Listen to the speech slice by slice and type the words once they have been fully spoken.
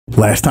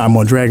Last time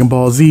on Dragon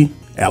Ball Z,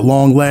 at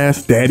long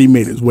last, Daddy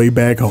made his way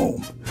back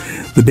home.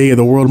 The day of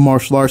the World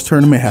Martial Arts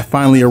Tournament had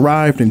finally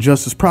arrived, and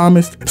just as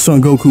promised,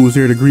 Son Goku was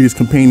there to greet his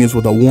companions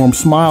with a warm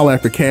smile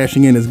after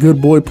cashing in his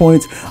good boy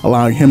points,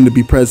 allowing him to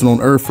be present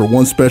on Earth for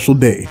one special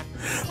day.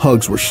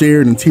 Hugs were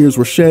shared and tears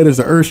were shed as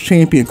the Earth's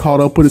champion caught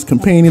up with his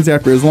companions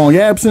after his long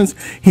absence,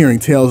 hearing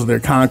tales of their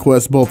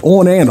conquests both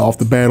on and off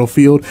the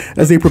battlefield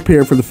as they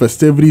prepared for the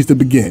festivities to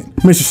begin.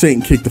 Mr.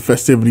 Satan kicked the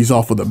festivities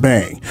off with a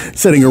bang,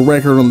 setting a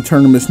record on the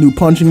tournament's new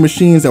punching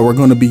machines that were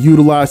going to be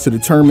utilized to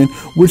determine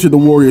which of the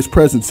warriors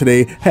present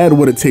today had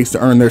what it takes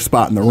to earn their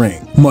spot in the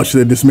ring. Much to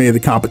the dismay of the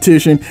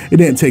competition, it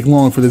didn't take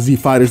long for the Z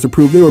Fighters to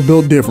prove they were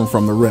built different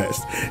from the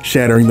rest,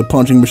 shattering the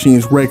punching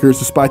machine's records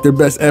despite their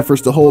best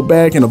efforts to hold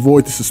back and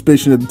avoid the suspicion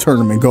of the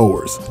tournament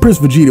goers. Prince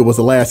Vegeta was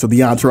the last of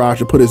the entourage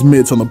to put his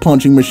mitts on the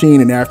punching machine,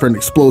 and after an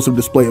explosive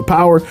display of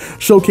power,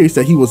 showcased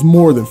that he was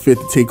more than fit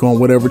to take on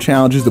whatever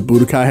challenges the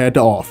Budokai had to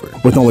offer.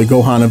 With only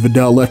Gohan and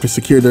Videl left to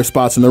secure their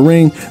spots in the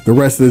ring, the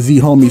rest of the Z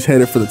homies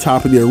headed for the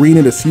top of the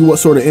arena to see what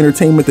sort of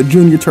entertainment the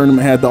junior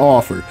tournament had to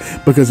offer,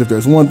 because if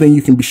there's one thing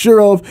you can be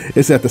sure of,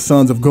 it's that the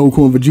sons of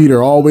Goku and Vegeta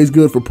are always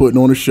good for putting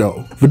on a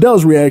show.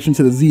 Videl's reaction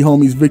to the Z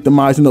homies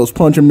victimizing those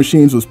punching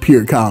machines was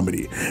pure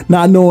comedy.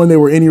 Not knowing they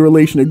were any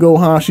relation to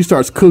Gohan, she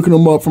starts cooking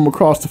them up from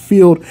across the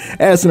field,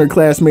 asking her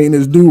classmate in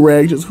his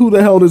do-rag just who the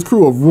hell this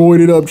crew of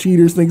roided up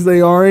cheaters thinks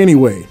they are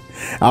anyway.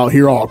 Out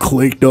here all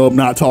clicked up,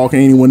 not talking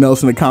to anyone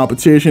else in the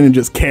competition and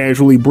just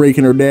casually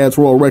breaking her dad's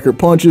world record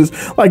punches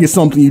like it's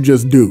something you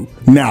just do.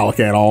 Now look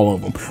at all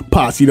of them,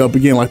 posseed up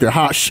again like they're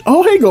hot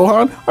oh hey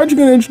Gohan, aren't you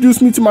gonna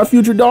introduce me to my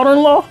future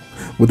daughter-in-law?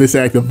 With this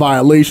act of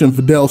violation,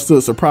 Videl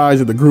stood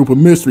surprised at the group of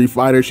mystery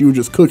fighters she was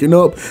just cooking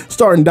up,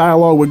 starting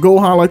dialogue with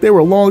Gohan like they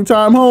were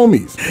longtime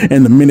homies.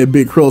 And the minute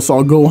Big Krill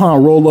saw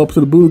Gohan roll up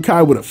to the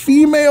Budokai with a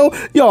female,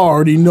 y'all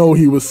already know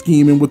he was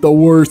scheming with the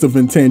worst of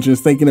intentions,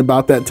 thinking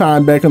about that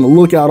time back on the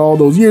lookout all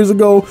those years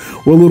ago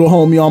where little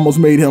homie almost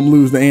made him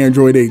lose the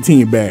Android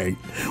 18 bag.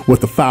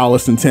 With the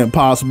foulest intent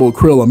possible,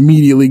 Krill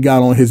immediately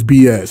got on his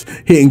BS,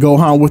 hitting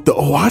Gohan with the,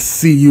 "Oh, I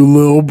see you,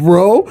 little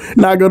bro.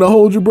 Not gonna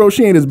hold you, bro.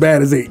 She ain't as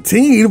bad as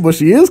 18, but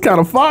she is kind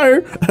of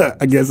fire."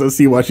 I guess I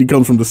see why she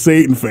comes from the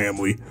Satan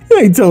family. You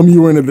ain't telling me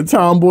you were into the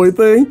tomboy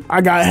thing. I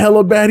got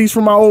hella baddies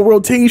from my old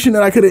rotation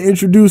that I could have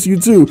introduced you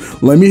to.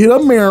 Let me hit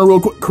up Marin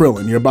real quick.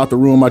 Krillin, you're about to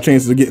ruin my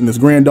chances of getting this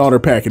granddaughter.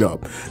 Pack it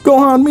up.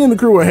 Gohan, me and the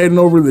crew are heading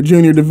over to the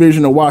junior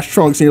division to watch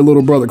Trunks and your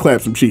little brother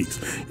clap some cheeks.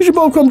 You should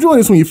both come join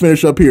us when you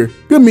finish up here.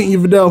 Good meeting you,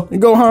 Videl.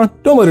 And Gohan,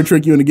 don't let her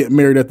trick you into getting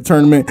married at the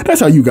tournament. That's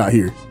how you got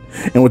here.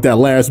 And with that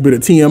last bit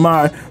of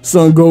TMI,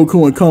 Son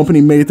Goku and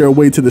company made their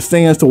way to the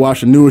stands to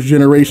watch the newest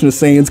generation of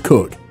Saiyans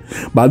cook.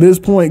 By this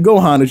point,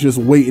 Gohan is just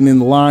waiting in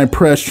the line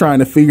press trying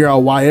to figure out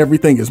why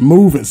everything is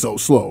moving so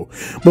slow.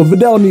 But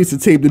Videl needs the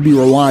tape to be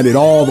rewinded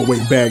all the way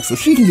back so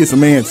she can get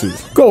some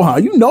answers.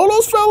 Gohan, you know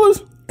those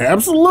fellas?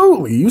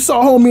 Absolutely. You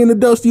saw homie in the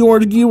dusty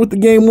orange gear with the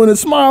game-winning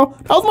smile.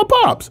 That was my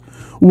pops.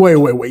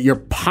 Wait, your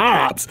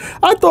pops?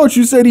 I thought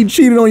you said he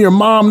cheated on your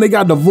mom and they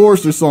got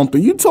divorced or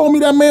something. You told me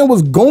that man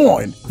was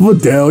gone.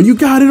 Videl, you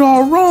got it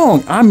all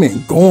wrong. I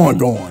meant gone.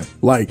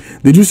 Like,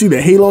 did you see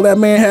the halo that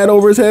man had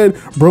over his head?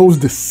 Bro's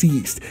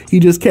deceased. He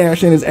just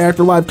cashed in his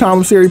afterlife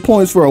commissary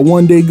points for a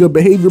one-day good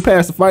behavior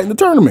pass to fight in the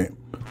tournament.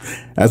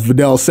 As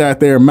Videl sat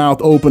there,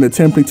 mouth open,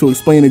 attempting to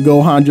explain to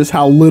Gohan just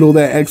how little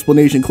that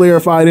explanation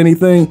clarified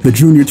anything, the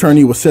junior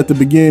tourney was set to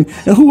begin,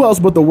 and who else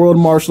but the world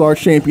martial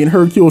arts champion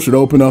Hercule should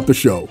open up the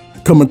show.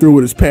 Coming through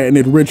with his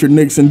patented Richard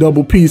Nixon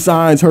double P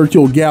signs,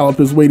 Hercule galloped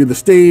his way to the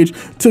stage,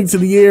 took to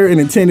the air, and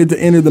intended to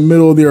enter the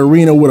middle of the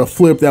arena with a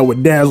flip that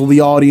would dazzle the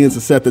audience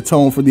and set the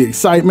tone for the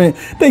excitement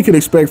they could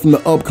expect from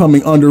the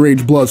upcoming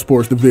underage blood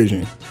sports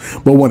division.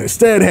 But what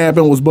instead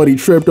happened was Buddy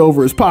tripped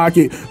over his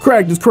pocket,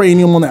 cracked his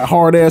cranium on that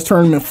hard-ass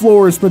tournament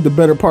floor, and spent the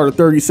better part of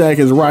 30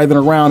 seconds writhing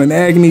around in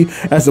agony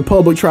as the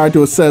public tried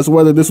to assess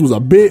whether this was a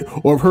bit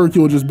or if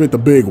Hercule just bit the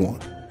big one.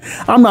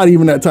 I'm not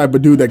even that type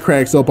of dude that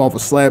cracks up off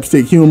of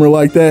slapstick humor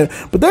like that,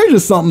 but there's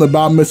just something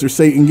about Mr.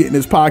 Satan getting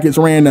his pockets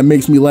ran that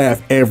makes me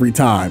laugh every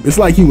time. It's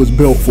like he was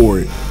built for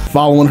it.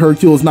 Following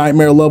Hercule's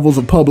nightmare levels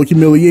of public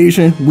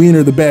humiliation, we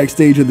enter the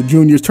backstage of the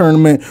juniors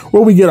tournament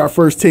where we get our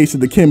first taste of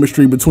the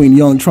chemistry between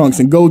young Trunks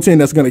and Goten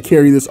that's going to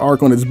carry this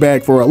arc on its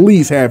back for at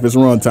least half its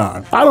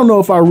runtime. I don't know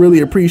if I really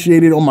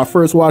appreciated it on my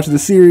first watch of the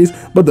series,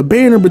 but the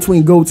banter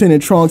between Goten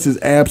and Trunks is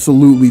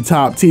absolutely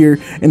top tier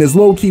and is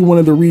low-key one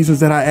of the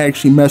reasons that I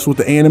actually mess with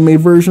the anime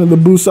version of the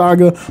Buu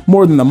Saga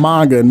more than the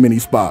manga in many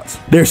spots.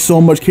 There's so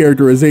much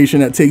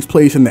characterization that takes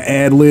place in the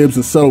ad-libs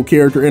and subtle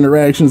character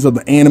interactions of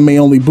the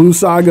anime-only Buu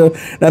Saga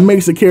that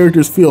makes the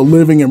characters feel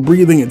living and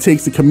breathing and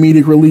takes the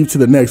comedic relief to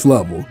the next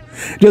level.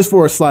 Just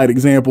for a slight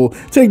example,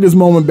 take this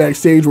moment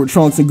backstage where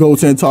Trunks and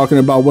Goten talking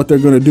about what they're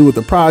going to do with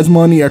the prize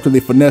money after they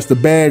finesse the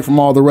bag from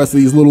all the rest of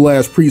these little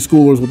ass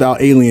preschoolers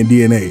without alien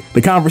DNA.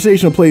 The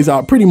conversation plays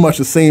out pretty much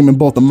the same in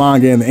both the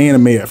manga and the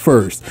anime at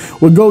first,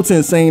 with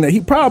Goten saying that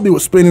he probably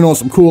was spending on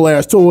some cool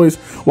ass toys,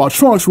 while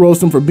Trunks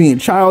roasts him for being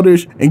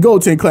childish, and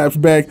Goten claps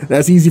back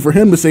that's easy for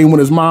him to say when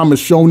his mom is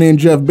shonen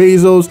Jeff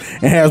Bezos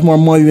and has more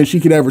money than she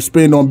could ever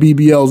spend on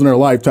BBLs in her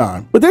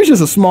lifetime. But there's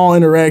just a small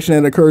interaction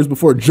that occurs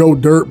before Joe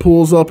Dirt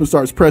pulls up and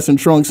starts pressing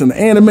Trunks in the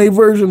anime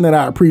version that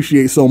I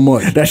appreciate so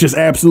much. That's just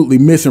absolutely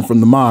missing from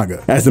the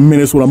manga. As the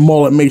menace with a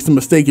mullet makes the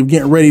mistake of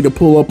getting ready to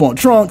pull up on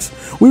Trunks,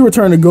 we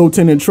return to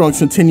Goten and Trunks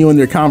continuing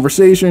their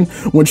conversation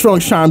when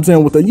Trunks chimes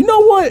in with a, you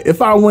know what,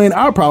 if I win,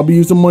 I'll probably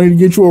use the money to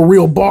get you a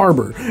real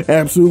barber.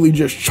 Absolutely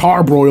just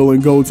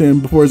charbroiling Goten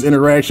before his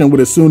interaction with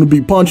his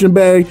soon-to-be punching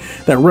bag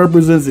that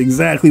represents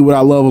exactly what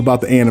I love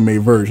about the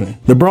anime version.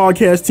 The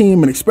broadcast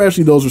team, and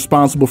especially those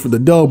responsible for the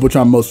dub, which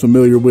I'm most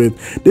familiar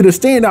with, did a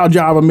standout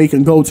job of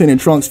making Goten and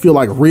Trunks feel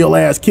like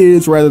real-ass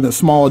kids rather than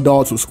small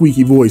adults with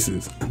squeaky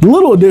voices. The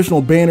little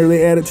additional banter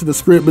they added to the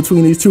script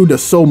between these two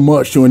does so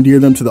much to endear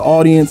them to the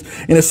audience,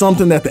 and it's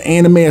something that the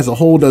anime as a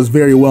whole does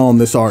very well in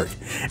this arc.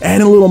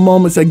 Adding little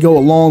moments that go a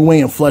long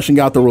way in fleshing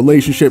out the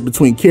relationship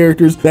between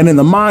characters that in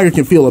the manga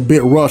can feel a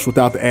bit rushed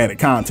without the added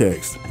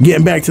context.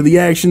 Getting back to the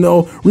action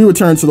though, we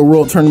return to the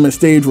World Tournament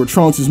stage where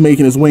Trunks is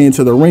making his way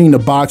into the ring to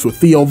box with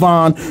Theo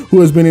Von,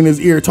 who has been in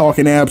his ear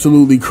talking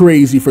absolutely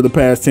crazy for the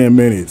past 10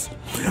 minutes.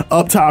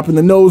 Up top in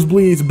the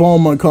nosebleeds,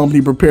 Bulma and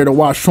company prepare to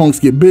watch Trunks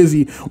get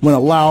busy when a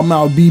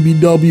loudmouth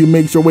BBW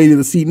makes her way to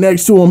the seat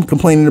next to him,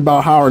 complaining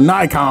about how her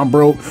Nikon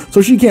broke,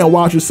 so she can't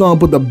watch her son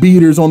put the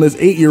beaters on this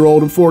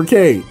 8-year-old in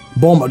 4K.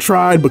 Bulma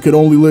tried but could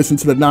only listen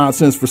to the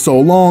nonsense for so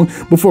long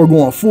before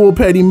going full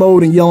petty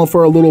mode and yelling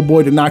for her little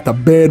boy to knock the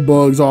bed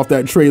bugs off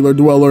that trailer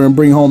dweller and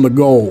bring home the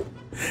gold.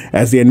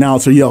 As the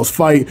announcer yells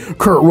fight,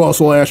 Kurt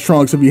Russell asks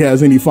Trunks if he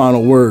has any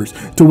final words,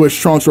 to which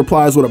Trunks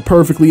replies with a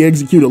perfectly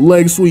executed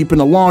leg sweep and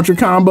a launcher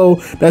combo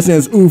that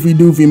sends oofy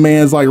doofy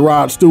mans like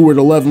Rod Stewart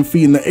 11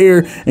 feet in the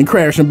air and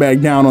crashing back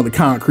down on the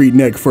concrete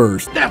neck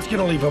first. That's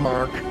gonna leave a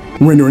mark.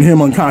 Rendering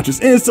him unconscious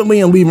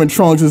instantly and leaving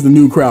Trunks as the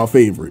new crowd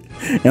favorite.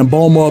 And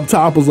Bulma up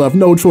top was left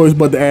no choice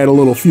but to add a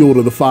little fuel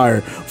to the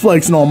fire,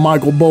 flexing on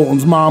Michael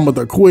Bolton's mom with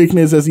her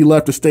quickness as he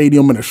left the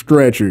stadium in a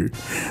stretcher.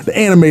 The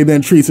anime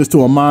then treats us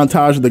to a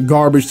montage of the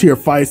garbage tier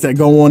fights that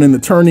go on in the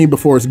tourney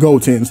before it's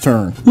Goten's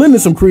turn,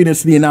 lending some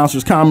credence to the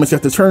announcer's comments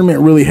that the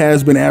tournament really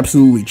has been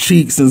absolutely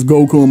cheap since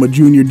Goku and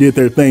Jr. did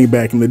their thing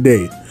back in the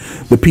day.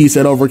 The peace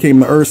that overcame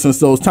the Earth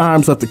since those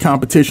times left the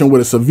competition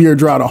with a severe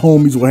drought of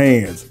homies with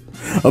hands.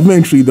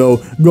 Eventually though,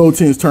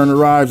 Goten's turn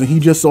arrives and he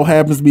just so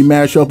happens to be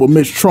matched up with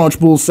Mitch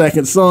Trunchbull's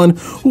second son,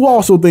 who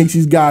also thinks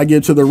he's gotta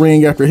get to the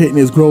ring after hitting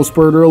his growth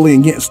spurt early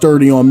and getting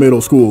sturdy on middle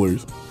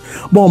schoolers.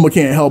 Bulma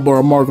can't help but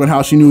remark on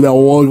how she knew that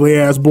ugly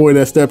ass boy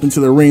that stepped into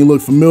the ring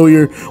looked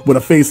familiar. With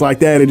a face like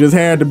that, it just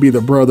had to be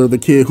the brother of the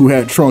kid who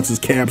had Trunks'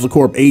 Capsule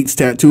Corp 8s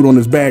tattooed on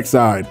his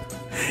backside.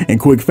 In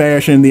quick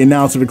fashion, the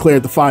announcer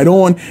declared the fight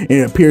on, and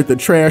it appeared the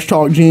trash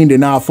talk gene did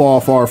not fall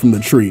far from the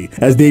tree,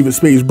 as David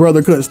Spade's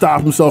brother couldn't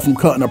stop himself from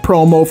cutting a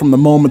promo from the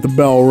moment the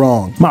bell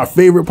rung. My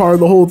favorite part of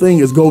the whole thing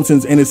is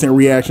Goten's innocent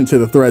reaction to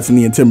the threats and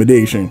the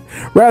intimidation.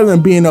 Rather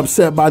than being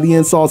upset by the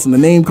insults and the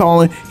name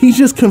calling, he's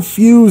just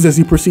confused as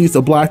he proceeds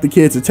to block the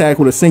kid's attack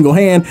with a single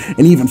hand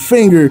and even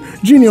finger,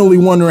 genuinely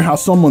wondering how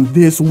someone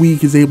this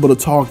weak is able to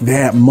talk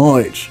that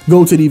much.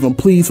 Goten even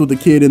pleads with the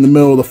kid in the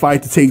middle of the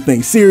fight to take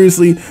things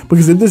seriously,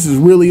 because if this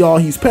is really all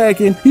he's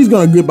packing, he's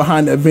gonna get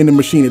behind that vending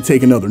machine and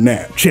take another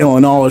nap.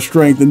 Channeling all his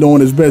strength and doing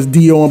his best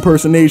Dio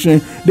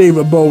impersonation,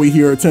 David Bowie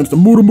here attempts to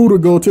muda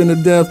Goten to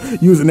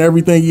death, using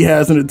everything he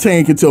has in the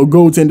tank until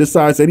Goten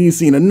decides that he's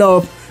seen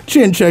enough,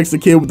 chin checks the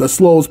kid with the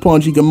slowest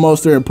punch he can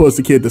muster and puts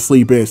the kid to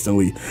sleep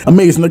instantly.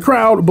 Amazing the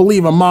crowd,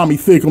 believing Mommy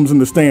Thickums in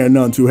the stand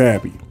none too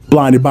happy.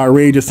 Blinded by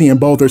rage at seeing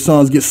both their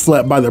sons get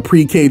slept by the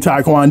pre-K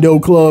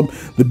Taekwondo club,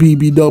 the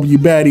BBW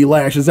baddie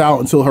lashes out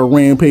until her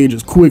rampage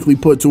is quickly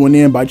put to an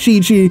end by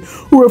Chi-Chi,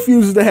 who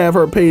refuses to have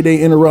her payday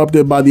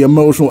interrupted by the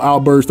emotional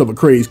outburst of a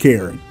crazed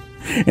Karen.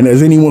 And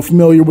as anyone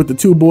familiar with the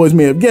two boys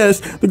may have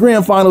guessed, the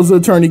grand finals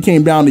of the tourney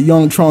came down to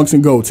young Trunks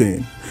and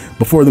Goten.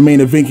 Before the main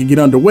event could get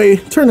underway,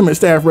 tournament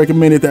staff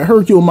recommended that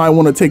Hercule might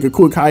want to take a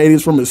quick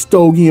hiatus from his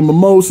stogie and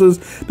mimosas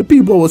to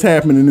peep what was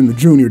happening in the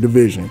junior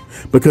division,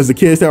 because the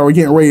kids that were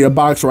getting ready to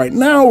box right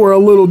now were a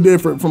little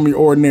different from your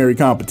ordinary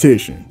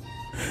competition.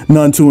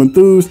 None too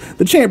enthused,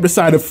 the champ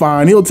decided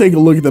fine, he'll take a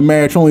look at the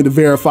match only to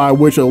verify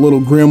which of the little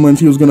gremlins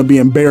he was going to be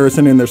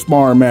embarrassing in their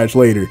sparring match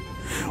later.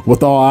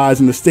 With all eyes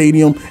in the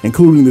stadium,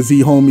 including the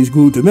Z-homies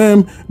glued to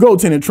them,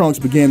 Goten and Trunks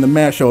began the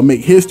match that would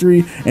make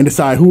history and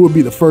decide who would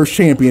be the first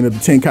champion of the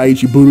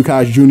Tenkaichi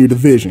Budokai's junior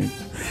division.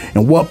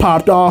 And what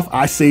popped off,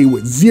 I say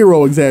with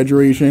zero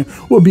exaggeration,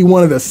 would be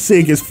one of the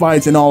sickest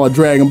fights in all of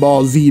Dragon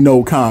Ball Z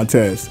no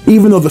contest.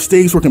 Even though the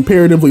stakes were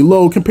comparatively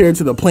low compared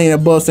to the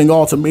planet-busting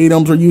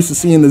ultimatums we're used to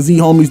seeing the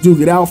Z-homies duke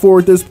it out for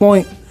at this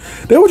point,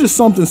 There was just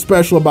something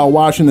special about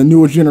watching the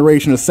newest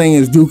generation of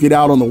Saiyans duke it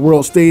out on the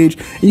world stage,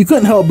 and you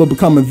couldn't help but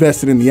become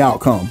invested in the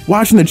outcome.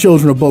 Watching the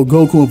children of both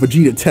Goku and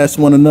Vegeta test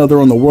one another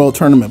on the World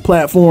Tournament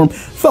platform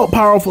felt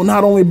powerful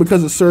not only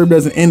because it served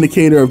as an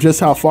indicator of just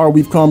how far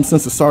we've come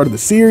since the start of the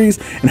series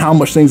and how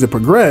much things have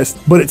progressed,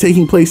 but it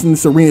taking place in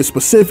this arena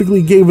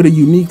specifically gave it a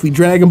uniquely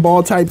Dragon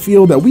Ball type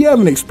feel that we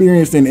haven't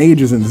experienced in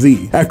ages in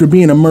Z. After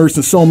being immersed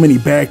in so many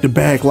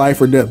back-to-back life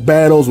or death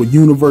battles with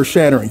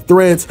universe-shattering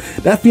threats,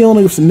 that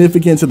feeling of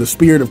significance of the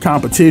spirit of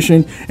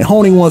competition and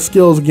honing one's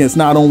skills against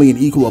not only an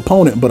equal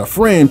opponent but a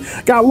friend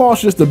got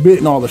lost just a bit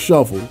in all the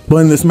shuffle. But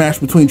in this match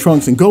between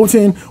Trunks and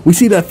Goten, we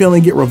see that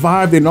feeling get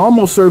revived, and it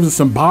almost serves a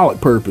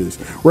symbolic purpose,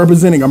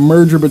 representing a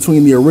merger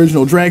between the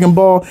original Dragon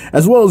Ball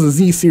as well as a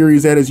Z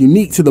series that is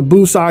unique to the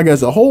Buu Saga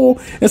as a whole,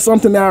 and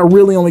something that I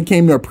really only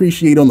came to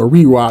appreciate on the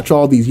rewatch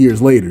all these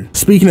years later.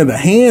 Speaking of the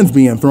hands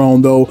being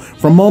thrown though,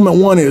 from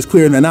moment one it is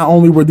clear that not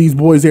only were these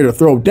boys there to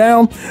throw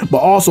down, but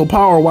also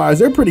power-wise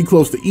they're pretty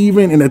close to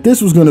even, and that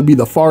this was going to be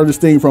the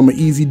farthest thing from an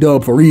easy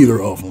dub for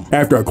either of them.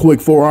 After a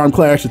quick forearm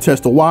clash to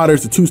test the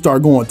waters, the two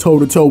start going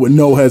toe-to-toe with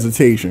no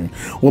hesitation,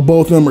 while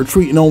both of them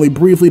retreating only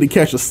briefly to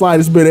catch the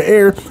slightest bit of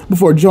air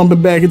before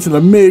jumping back into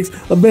the mix,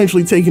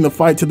 eventually taking the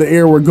fight to the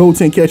air where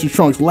Goten catches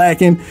Trunks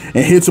lacking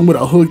and hits him with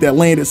a hook that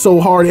landed so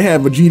hard it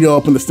had Vegeta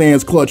up in the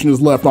stands clutching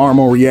his left arm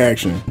on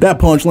reaction. That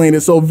punch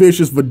landed so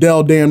vicious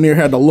Videl damn near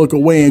had to look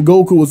away, and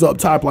Goku was up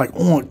top like,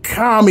 on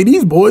Kami,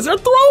 these boys are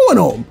throwing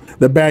them.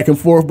 The back and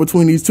forth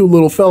between these two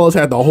little fellas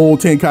had the whole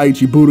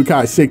Tenkaichi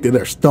Budokai sick to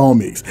their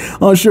stomachs,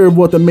 unsure of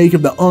what to make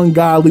of the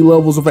ungodly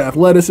levels of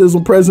athleticism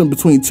present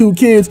between two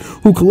kids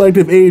who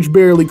collective age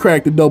barely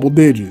cracked the double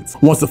digits.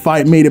 Once the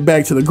fight made it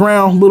back to the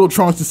ground, little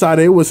Trunks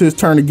decided it was his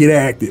turn to get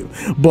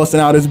active, busting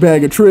out his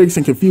bag of tricks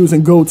and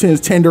confusing Goten's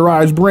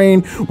tenderized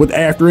brain with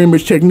after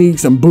image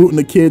techniques and booting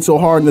the kid so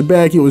hard in the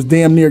back he was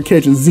damn near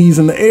catching Z's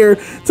in the air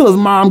till his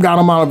mom got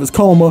him out of his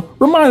coma,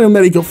 reminding him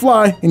that he could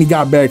fly, and he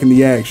got back in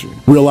the action.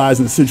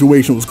 Realizing the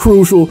situation was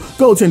crucial,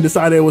 Goten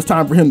decided it was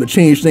time for him to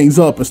change things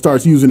up and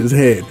starts using his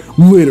head,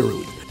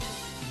 literally.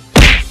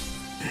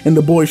 And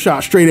the boy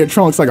shot straight at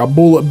Trunks like a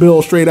bullet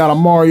bill straight out of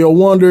Mario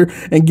Wonder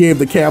and gave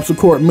the Capsule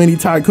Corp Mini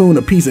Tycoon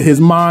a piece of his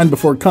mind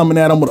before coming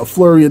at him with a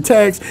flurry of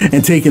attacks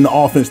and taking the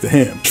offense to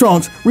him.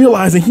 Trunks,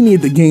 realizing he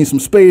needed to gain some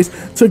space,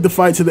 took the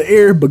fight to the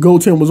air, but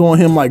Goten was on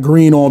him like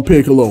green on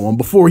Piccolo, and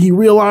before he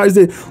realized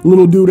it,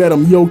 little dude had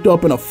him yoked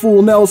up in a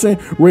full Nelson,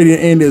 ready to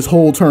end his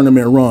whole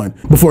tournament run,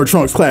 before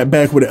Trunks clapped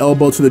back with an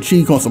elbow to the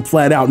cheek on some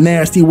flat out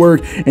nasty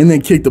work and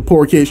then kicked the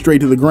poor kid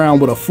straight to the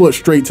ground with a foot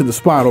straight to the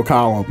spinal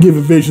column,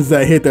 giving visions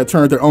that hit that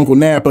turned their Uncle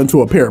Nappa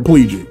into a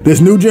paraplegic. This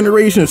new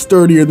generation is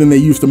sturdier than they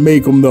used to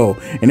make them though,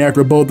 and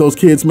after both those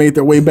kids made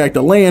their way back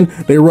to land,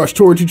 they rushed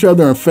towards each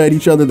other and fed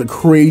each other the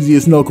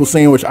craziest knuckle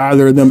sandwich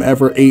either of them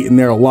ever ate in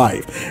their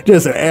life.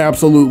 Just an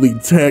absolutely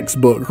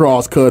textbook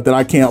crosscut that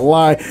I can't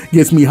lie,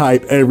 gets me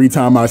hype every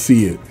time I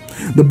see it.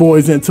 The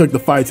boys then took the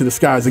fight to the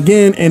skies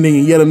again, ending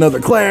in yet another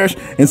clash,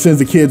 and sends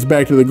the kids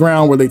back to the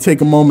ground where they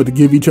take a moment to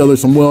give each other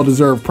some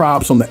well-deserved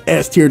props on the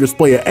S-tier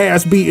display of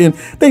ass beating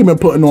they've been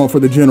putting on for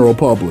the general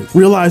public.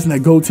 Realizing that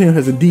Goten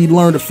has indeed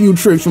learned a few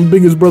tricks from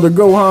biggest brother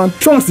Gohan,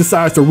 Trunks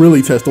decides to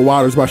really test the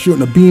waters by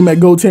shooting a beam at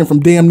Goten from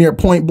damn near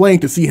point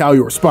blank to see how he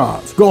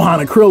responds. Gohan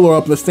and Krill are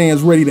up in the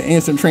stands ready to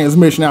instant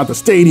transmission out the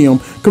stadium,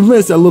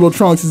 convinced that little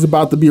Trunks is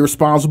about to be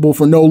responsible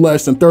for no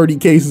less than 30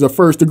 cases of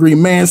first-degree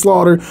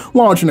manslaughter,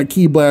 launching a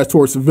ki blast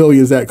towards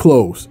civilians that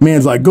close.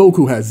 Mans like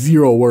Goku has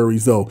zero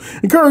worries though,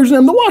 encouraging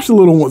them to watch the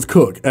little ones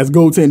cook. As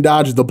Goten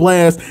dodges the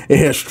blast, it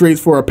heads straight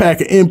for a pack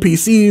of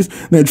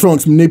NPCs, then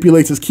Trunks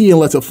manipulates his ki and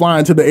lets it fly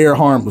into the air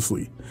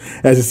harmlessly.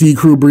 As the Z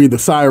crew breathed a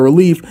sigh of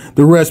relief,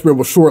 the respite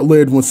was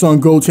short-lived when Son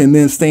Goten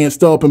then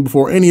stanced up and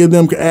before any of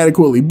them could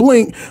adequately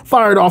blink,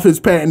 fired off his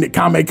patented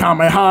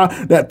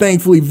Kamehameha that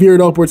thankfully veered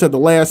upwards at the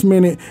last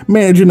minute,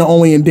 managing to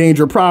only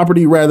endanger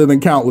property rather than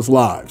countless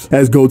lives.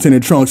 As Goten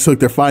and Trunks took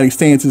their fighting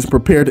stances and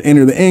prepared to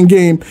enter the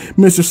endgame,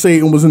 Mr.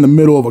 Satan was in the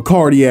middle of a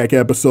cardiac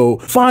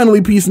episode,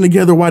 finally piecing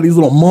together why these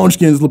little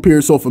munchkins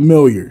appeared so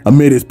familiar.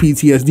 Amid his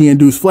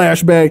PTSD-induced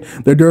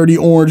flashback, the dirty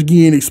orange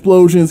gi and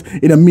explosions,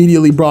 it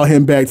immediately brought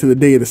him back to the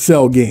day of the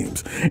Cell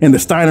games, and the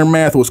Steiner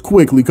math was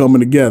quickly coming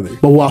together.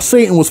 But while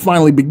Satan was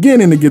finally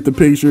beginning to get the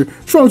picture,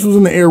 Trunks was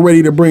in the air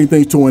ready to bring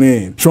things to an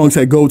end. Trunks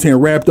had Goten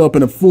wrapped up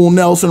in a full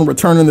Nelson,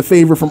 returning the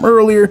favor from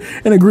earlier,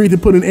 and agreed to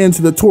put an end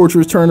to the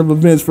torturous turn of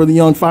events for the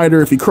young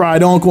fighter if he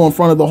cried uncle in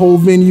front of the whole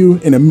venue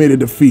and admitted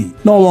defeat.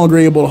 No longer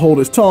able to hold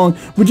his tongue,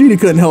 Vegeta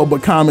couldn't help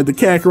but comment to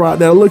Kakarot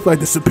that it looked like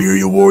the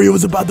superior warrior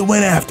was about to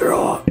win after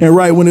all. And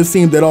right when it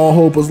seemed that all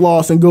hope was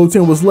lost and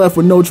Goten was left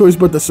with no choice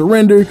but to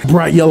surrender,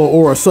 bright yellow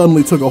aura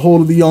suddenly took a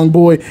hold of the young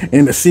boy and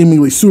in a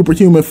seemingly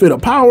superhuman fit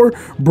of power,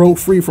 broke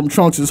free from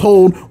Trunks'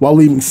 hold while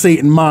leaving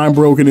Satan mind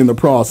broken in the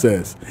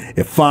process.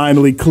 It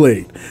finally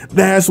clicked.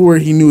 That's where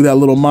he knew that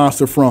little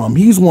monster from.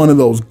 He's one of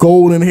those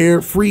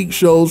golden-haired freak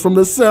shows from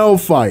the Cell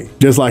fight,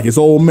 just like his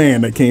old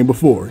man that came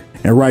before.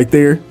 And right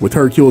there, with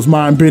Hercule's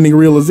mind-bending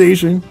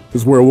realization,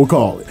 is where we'll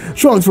call it.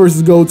 Trunks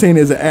vs. Goten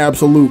is an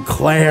absolute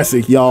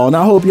classic, y'all, and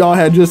I hope y'all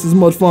had just as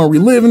much fun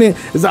reliving it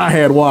as I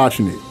had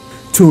watching it.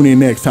 Tune in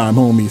next time,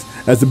 homies,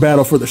 as the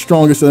battle for the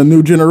strongest of the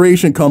new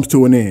generation comes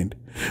to an end.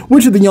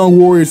 Which of the young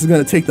warriors is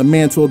going to take the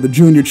mantle of the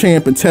junior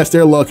champ and test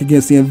their luck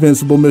against the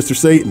invincible Mr.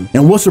 Satan?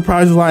 And what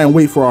surprises lie in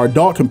wait for our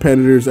adult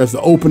competitors as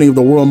the opening of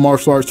the World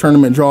Martial Arts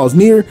Tournament draws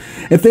near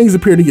and things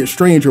appear to get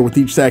stranger with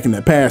each second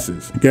that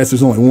passes? I guess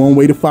there's only one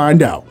way to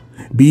find out.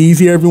 Be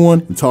easy,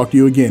 everyone, and talk to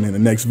you again in the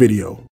next video.